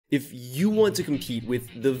If you want to compete with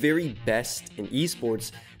the very best in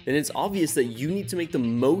esports, then it's obvious that you need to make the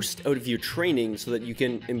most out of your training so that you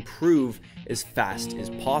can improve as fast as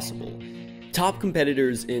possible. Top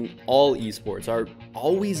competitors in all esports are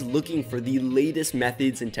always looking for the latest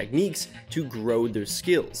methods and techniques to grow their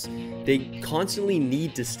skills. They constantly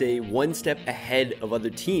need to stay one step ahead of other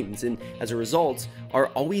teams, and as a result, are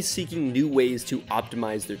always seeking new ways to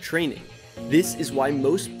optimize their training. This is why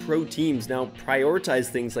most pro teams now prioritize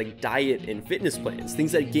things like diet and fitness plans,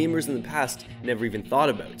 things that gamers in the past never even thought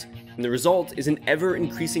about. And the result is an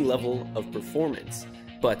ever-increasing level of performance.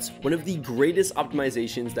 But one of the greatest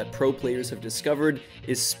optimizations that pro players have discovered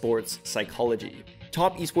is sports psychology.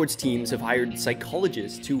 Top esports teams have hired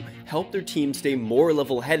psychologists to help their team stay more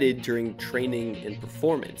level-headed during training and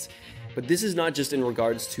performance. But this is not just in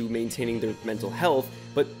regards to maintaining their mental health,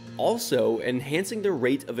 but also enhancing their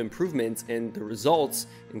rate of improvement and the results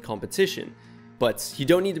in competition. But you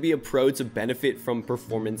don't need to be a pro to benefit from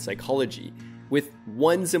performance psychology. With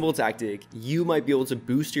one simple tactic, you might be able to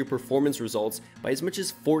boost your performance results by as much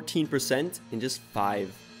as 14% in just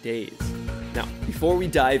 5 days. Now, before we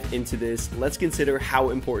dive into this, let's consider how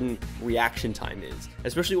important reaction time is,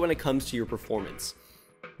 especially when it comes to your performance.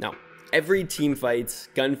 Now, every team fight,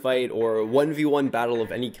 gunfight, or 1v1 battle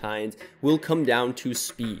of any kind will come down to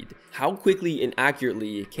speed. How quickly and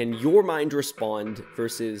accurately can your mind respond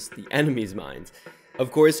versus the enemy's mind?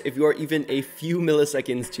 Of course, if you are even a few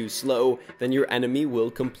milliseconds too slow, then your enemy will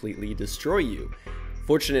completely destroy you.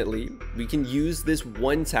 Fortunately, we can use this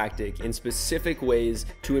one tactic in specific ways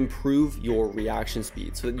to improve your reaction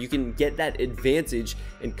speed so that you can get that advantage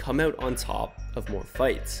and come out on top of more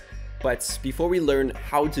fights. But before we learn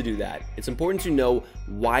how to do that, it's important to know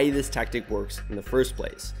why this tactic works in the first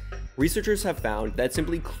place. Researchers have found that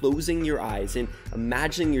simply closing your eyes and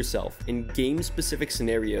imagining yourself in game-specific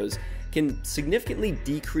scenarios can significantly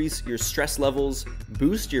decrease your stress levels,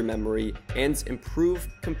 boost your memory, and improve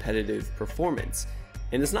competitive performance.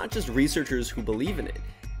 And it's not just researchers who believe in it.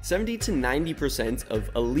 70 to 90% of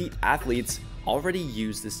elite athletes already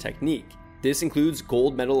use this technique. This includes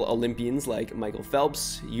gold medal Olympians like Michael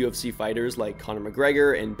Phelps, UFC fighters like Conor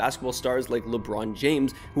McGregor, and basketball stars like LeBron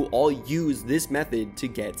James, who all use this method to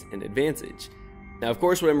get an advantage. Now, of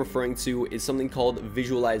course, what I'm referring to is something called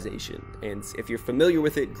visualization, and if you're familiar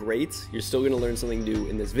with it, great, you're still going to learn something new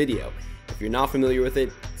in this video. If you're not familiar with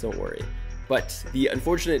it, don't worry. But the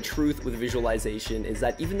unfortunate truth with visualization is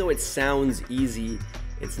that even though it sounds easy,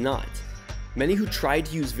 it's not. Many who try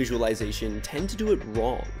to use visualization tend to do it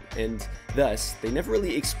wrong, and thus, they never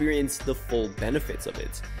really experience the full benefits of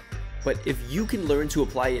it. But if you can learn to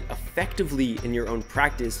apply it effectively in your own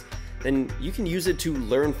practice, then you can use it to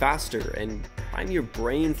learn faster and prime your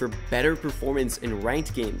brain for better performance in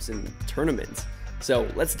ranked games and tournaments. So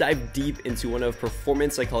let's dive deep into one of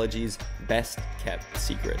performance psychology's best kept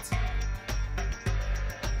secrets.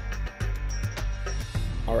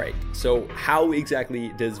 Alright, so how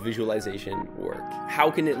exactly does visualization work? How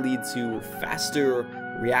can it lead to faster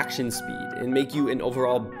reaction speed and make you an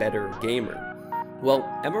overall better gamer? Well,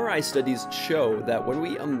 MRI studies show that when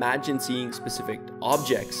we imagine seeing specific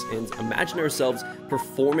objects and imagine ourselves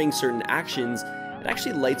performing certain actions, it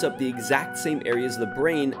actually lights up the exact same areas of the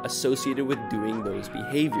brain associated with doing those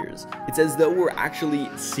behaviors. It's as though we're actually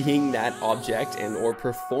seeing that object and or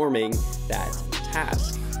performing that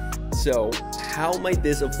task. So, how might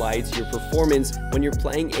this apply to your performance when you're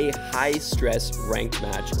playing a high-stress ranked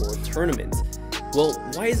match or tournament? Well,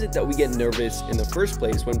 why is it that we get nervous in the first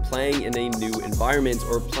place when playing in a new environment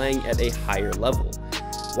or playing at a higher level?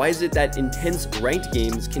 Why is it that intense ranked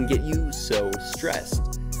games can get you so stressed?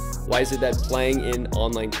 Why is it that playing in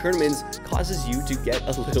online tournaments causes you to get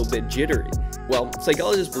a little bit jittery? Well,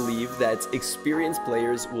 psychologists believe that experienced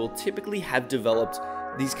players will typically have developed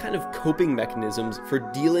these kind of coping mechanisms for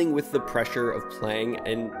dealing with the pressure of playing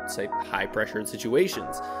in, say, high-pressured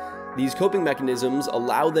situations. These coping mechanisms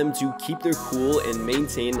allow them to keep their cool and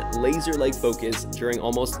maintain laser-like focus during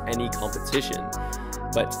almost any competition.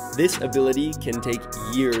 But this ability can take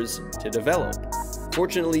years to develop.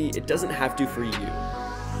 Fortunately, it doesn't have to for you.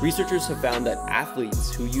 Researchers have found that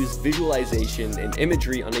athletes who use visualization and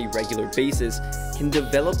imagery on a regular basis can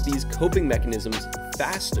develop these coping mechanisms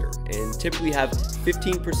faster and typically have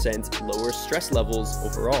 15% lower stress levels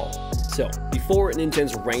overall. So, before an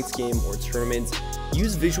intense ranked game or tournament,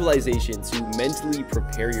 use visualization to mentally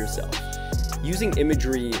prepare yourself. Using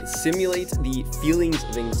imagery, simulate the feelings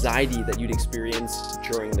of anxiety that you'd experience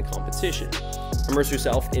during the competition. Immerse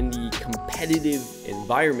yourself in the competitive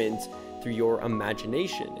environment through your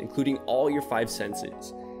imagination, including all your 5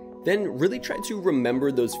 senses. Then really try to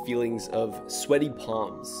remember those feelings of sweaty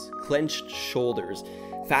palms, clenched shoulders,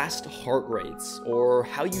 fast heart rates, or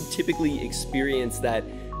how you typically experience that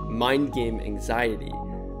mind game anxiety.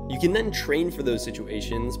 You can then train for those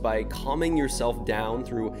situations by calming yourself down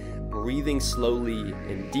through breathing slowly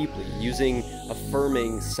and deeply, using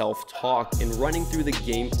affirming self-talk, and running through the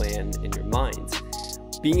game plan in your mind.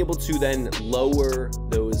 Being able to then lower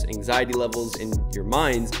those anxiety levels in your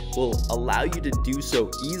minds will allow you to do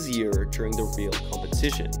so easier during the real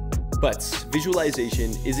competition. But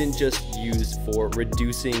visualization isn't just used for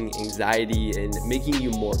reducing anxiety and making you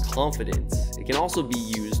more confident. It can also be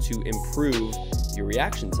used to improve your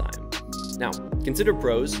reaction time. Now, consider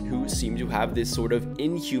pros who seem to have this sort of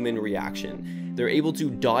inhuman reaction. They're able to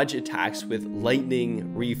dodge attacks with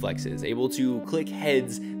lightning reflexes, able to click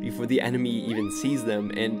heads before the enemy even sees them,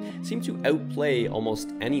 and seem to outplay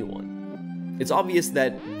almost anyone. It's obvious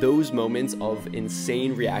that those moments of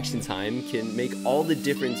insane reaction time can make all the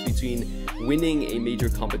difference between winning a major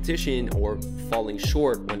competition or falling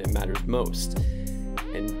short when it matters most.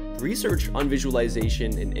 And research on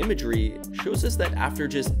visualization and imagery shows us that after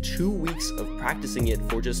just 2 weeks of practicing it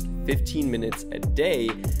for just 15 minutes a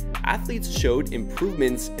day, athletes showed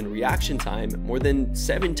improvements in reaction time more than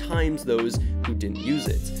 7 times those who didn't use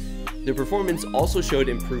it. Their performance also showed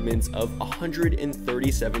improvements of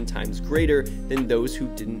 137 times greater than those who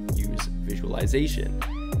didn't use visualization.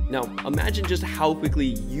 Now, imagine just how quickly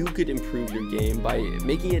you could improve your game by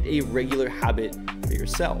making it a regular habit for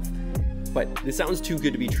yourself. But this sounds too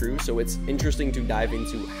good to be true, so it's interesting to dive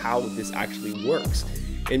into how this actually works.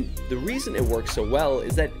 And the reason it works so well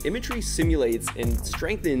is that imagery simulates and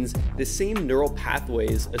strengthens the same neural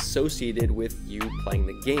pathways associated with you playing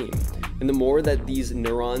the game. And the more that these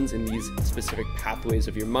neurons and these specific pathways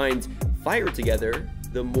of your mind fire together,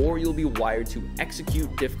 the more you'll be wired to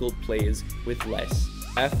execute difficult plays with less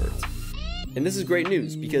effort. And this is great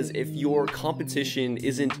news, because if your competition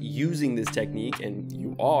isn't using this technique, and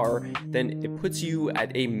you are, then it puts you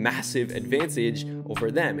at a massive advantage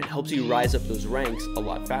over them. It helps you rise up those ranks a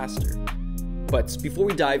lot faster. But before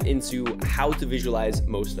we dive into how to visualize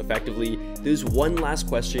most effectively, there's one last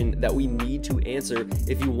question that we need to answer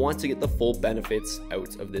if you want to get the full benefits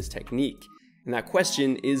out of this technique. And that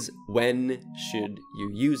question is, when should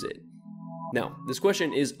you use it? Now, this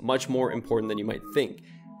question is much more important than you might think.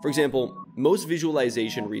 For example, most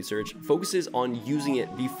visualization research focuses on using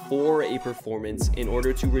it before a performance in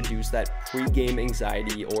order to reduce that pre-game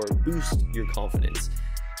anxiety or boost your confidence.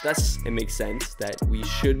 Thus, it makes sense that we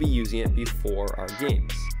should be using it before our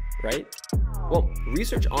games, right? Well,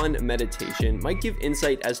 research on meditation might give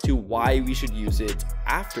insight as to why we should use it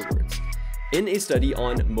afterwards. In a study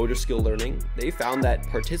on motor skill learning, they found that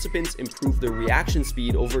participants improved their reaction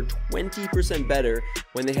speed over 20% better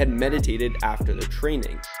when they had meditated after their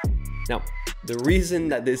training. Now, the reason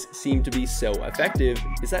that this seemed to be so effective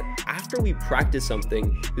is that after we practice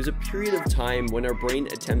something, there's a period of time when our brain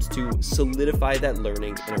attempts to solidify that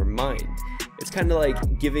learning in our mind. It's kind of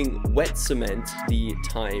like giving wet cement the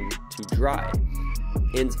time to dry.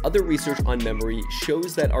 And other research on memory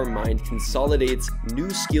shows that our mind consolidates new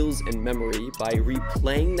skills and memory by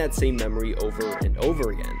replaying that same memory over and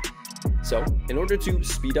over again. So, in order to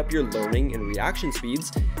speed up your learning and reaction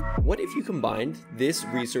speeds, what if you combined this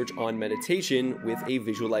research on meditation with a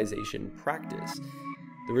visualization practice?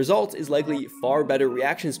 The result is likely far better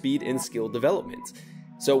reaction speed and skill development.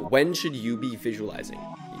 So, when should you be visualizing?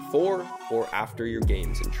 Before or after your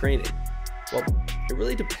games and training? Well, it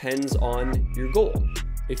really depends on your goal.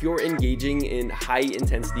 If you're engaging in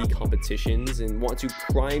high-intensity competitions and want to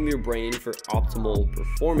prime your brain for optimal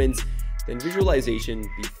performance, then visualization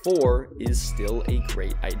before is still a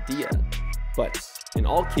great idea. But in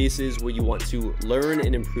all cases where you want to learn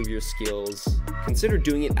and improve your skills, consider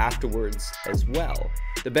doing it afterwards as well.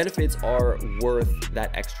 The benefits are worth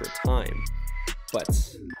that extra time.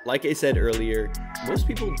 But like I said earlier, most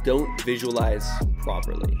people don't visualize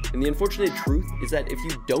properly. And the unfortunate truth is that if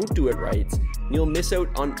you don't do it right, you'll miss out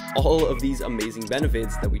on all of these amazing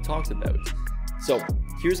benefits that we talked about. So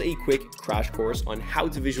here's a quick crash course on how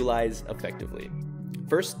to visualize effectively.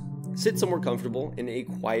 First, sit somewhere comfortable in a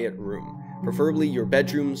quiet room, preferably your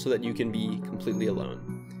bedroom so that you can be completely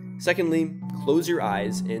alone. Secondly, close your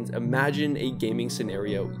eyes and imagine a gaming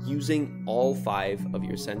scenario using all 5 of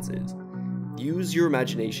your senses. Use your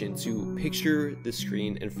imagination to picture the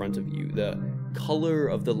screen in front of you, the color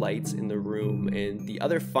of the lights in the room, and the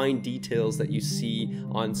other fine details that you see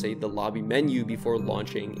on, say, the lobby menu before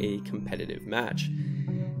launching a competitive match.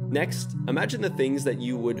 Next, imagine the things that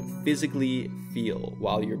you would physically feel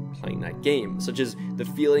while you're playing that game, such as the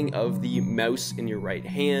feeling of the mouse in your right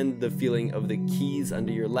hand, the feeling of the keys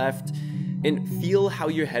under your left, and feel how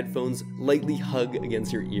your headphones lightly hug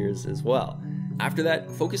against your ears as well. After that,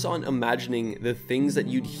 focus on imagining the things that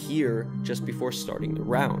you'd hear just before starting the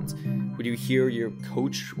round. Would you hear your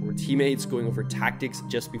coach or teammates going over tactics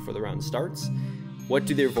just before the round starts? What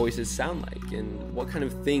do their voices sound like, and what kind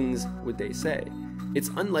of things would they say? It's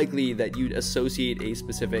unlikely that you'd associate a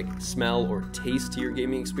specific smell or taste to your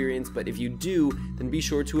gaming experience, but if you do, then be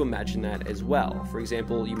sure to imagine that as well. For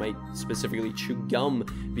example, you might specifically chew gum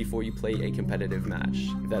before you play a competitive match.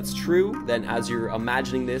 If that's true, then as you're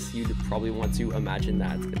imagining this, you'd probably want to imagine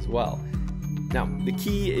that as well. Now, the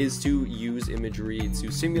key is to use imagery to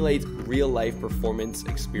simulate real-life performance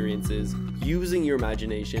experiences using your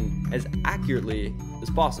imagination as accurately as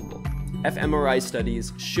possible. fMRI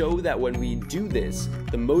studies show that when we do this,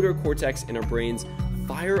 the motor cortex in our brains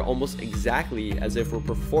fire almost exactly as if we're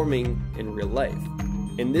performing in real life.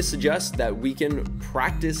 And this suggests that we can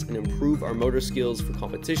practice and improve our motor skills for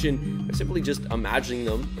competition by simply just imagining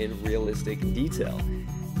them in realistic detail.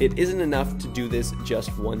 It isn't enough to do this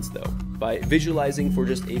just once though. By visualizing for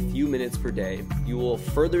just a few minutes per day, you will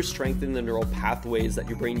further strengthen the neural pathways that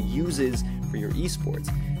your brain uses for your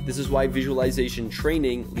esports. This is why visualization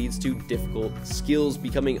training leads to difficult skills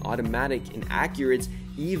becoming automatic and accurate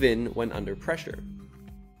even when under pressure.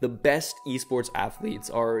 The best esports athletes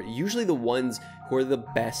are usually the ones who are the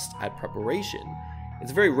best at preparation.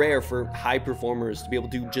 It's very rare for high performers to be able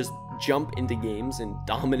to just jump into games and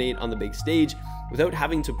dominate on the big stage without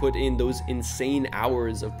having to put in those insane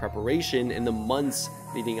hours of preparation in the months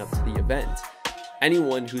leading up to the event.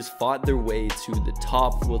 Anyone who's fought their way to the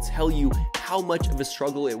top will tell you how much of a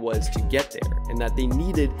struggle it was to get there, and that they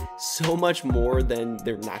needed so much more than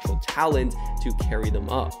their natural talent to carry them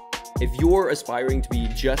up. If you're aspiring to be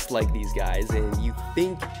just like these guys and you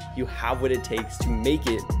think you have what it takes to make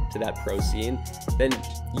it to that pro scene, then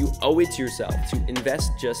you owe it to yourself to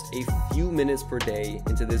invest just a few minutes per day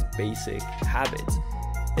into this basic habit.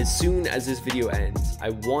 As soon as this video ends,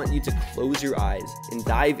 I want you to close your eyes and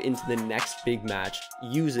dive into the next big match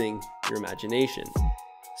using your imagination.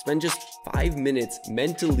 Spend just 5 minutes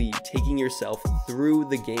mentally taking yourself through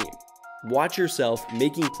the game. Watch yourself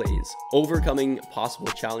making plays, overcoming possible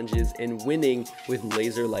challenges, and winning with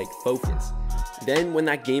laser-like focus. Then when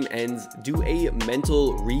that game ends, do a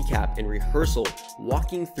mental recap and rehearsal,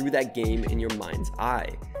 walking through that game in your mind's eye.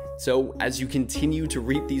 So as you continue to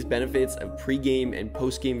reap these benefits of pre-game and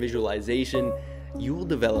post-game visualization, you will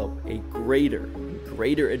develop a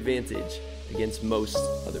greater advantage against most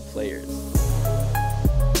other players.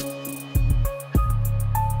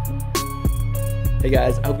 Hey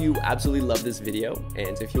guys, I hope you absolutely love this video,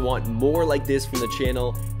 and if you want more like this from the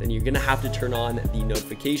channel, then you're gonna have to turn on the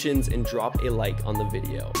notifications and drop a like on the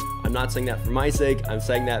video. I'm not saying that for my sake, I'm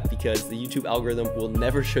saying that because the YouTube algorithm will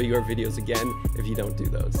never show you our videos again if you don't do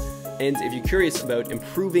those. And if you're curious about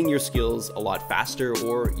improving your skills a lot faster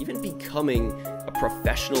or even becoming a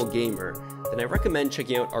professional gamer, then I recommend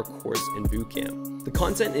checking out our course and bootcamp. The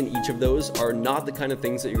content in each of those are not the kind of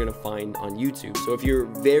things that you're gonna find on YouTube. So if you're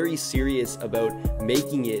very serious about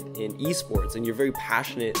making it in esports and you're very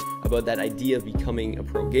passionate about that idea of becoming a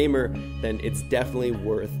pro gamer, then it's definitely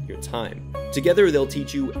worth your time. Together, they'll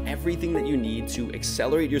teach you everything that you need to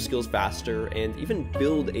accelerate your skills faster and even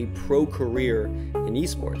build a pro career in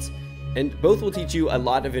esports. And both will teach you a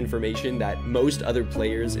lot of information that most other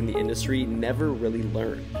players in the industry never really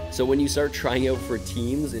learn. So when you start trying out for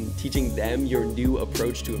teams and teaching them your new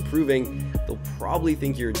approach to improving, they'll probably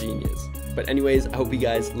think you're a genius. But anyways, I hope you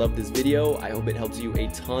guys love this video. I hope it helps you a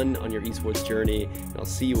ton on your esports journey, and I'll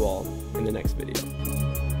see you all in the next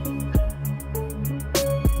video.